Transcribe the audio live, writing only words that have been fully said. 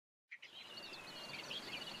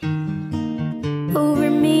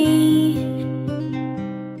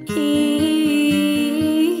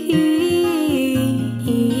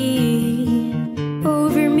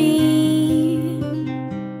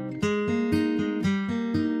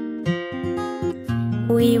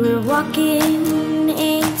We were walking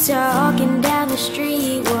and talking down the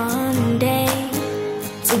street one day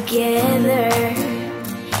together.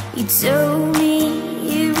 You told me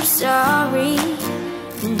you were sorry,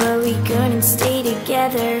 but we couldn't stay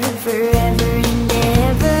together forever and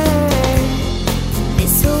ever.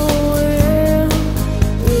 This whole world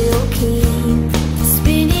will keep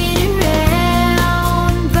spinning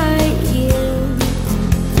around, but you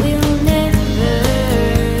will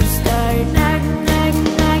never start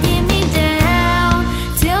knocking me down.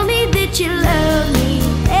 Tell me that you love me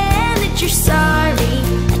and that you're sorry,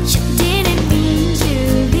 that you didn't mean to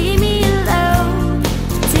leave me alone.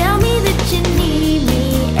 Tell me that you need me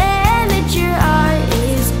and that your heart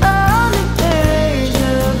is on the verge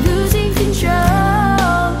of losing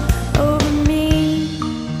control over me.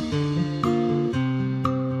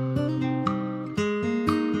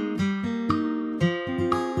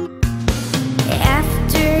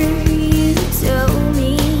 After you told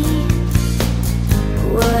me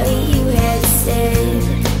what you had said,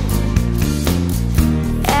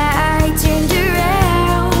 I turned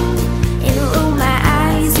around and rolled my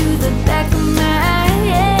eyes through the back of my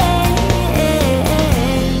head.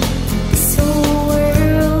 This whole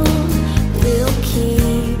world will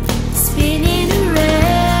keep spinning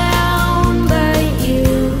around, but you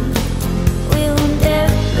will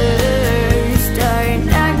never start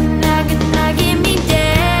knocking me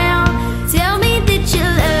down. Tell me that you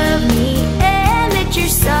love me and that you're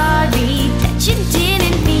sorry, that you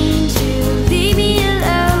didn't mean to leave me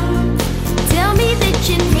alone. Tell me that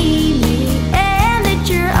you need me and that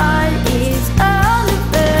your heart is on the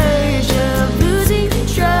verge of losing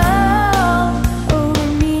control over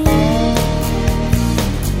me.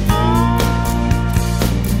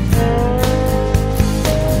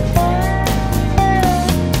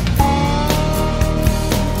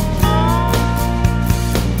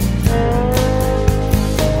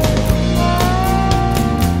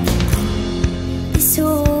 This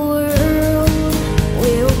whole world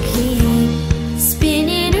will keep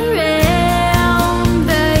spinning around,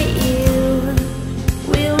 but you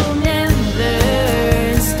will never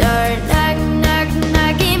start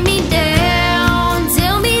knocking me down.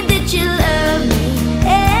 Tell me that you love me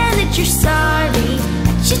and that you're sorry,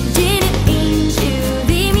 that you didn't mean to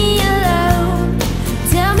leave me alone.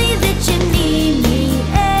 Tell me that you need me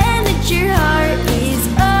and that your heart is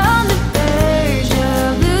on the verge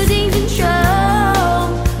of losing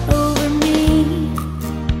control over me.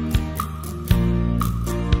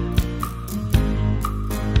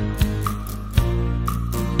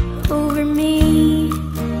 Over me.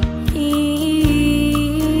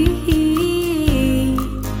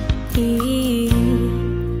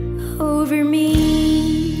 Over me.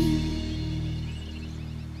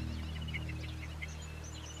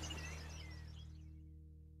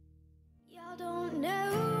 Y'all don't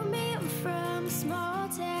know me, I'm from a small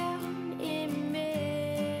town in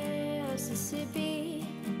Mississippi.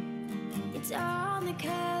 It's on the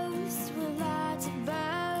coast with lots of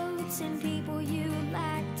boats and people you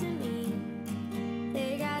like to meet.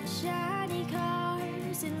 They got shiny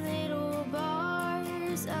cars and little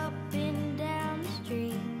bars up and down the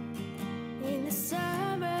street. In the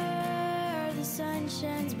summer, the sun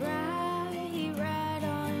shines bright right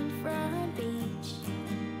on Front Beach.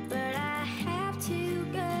 But I have to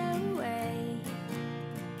go away,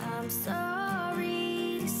 I'm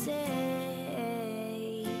sorry to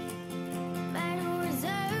say. My door's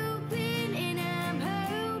open and I'm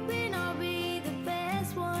hoping I'll be the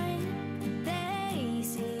best one they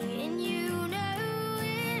see. And you know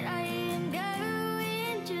it, I am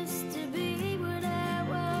going just to be what I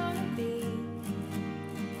wanna be.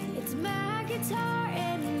 It's my guitar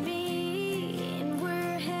and me, and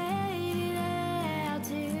we're headed out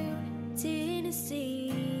to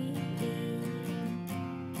Tennessee.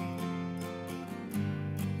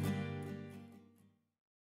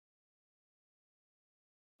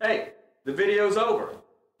 Hey, the video's over,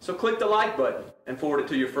 so click the like button and forward it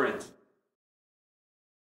to your friends.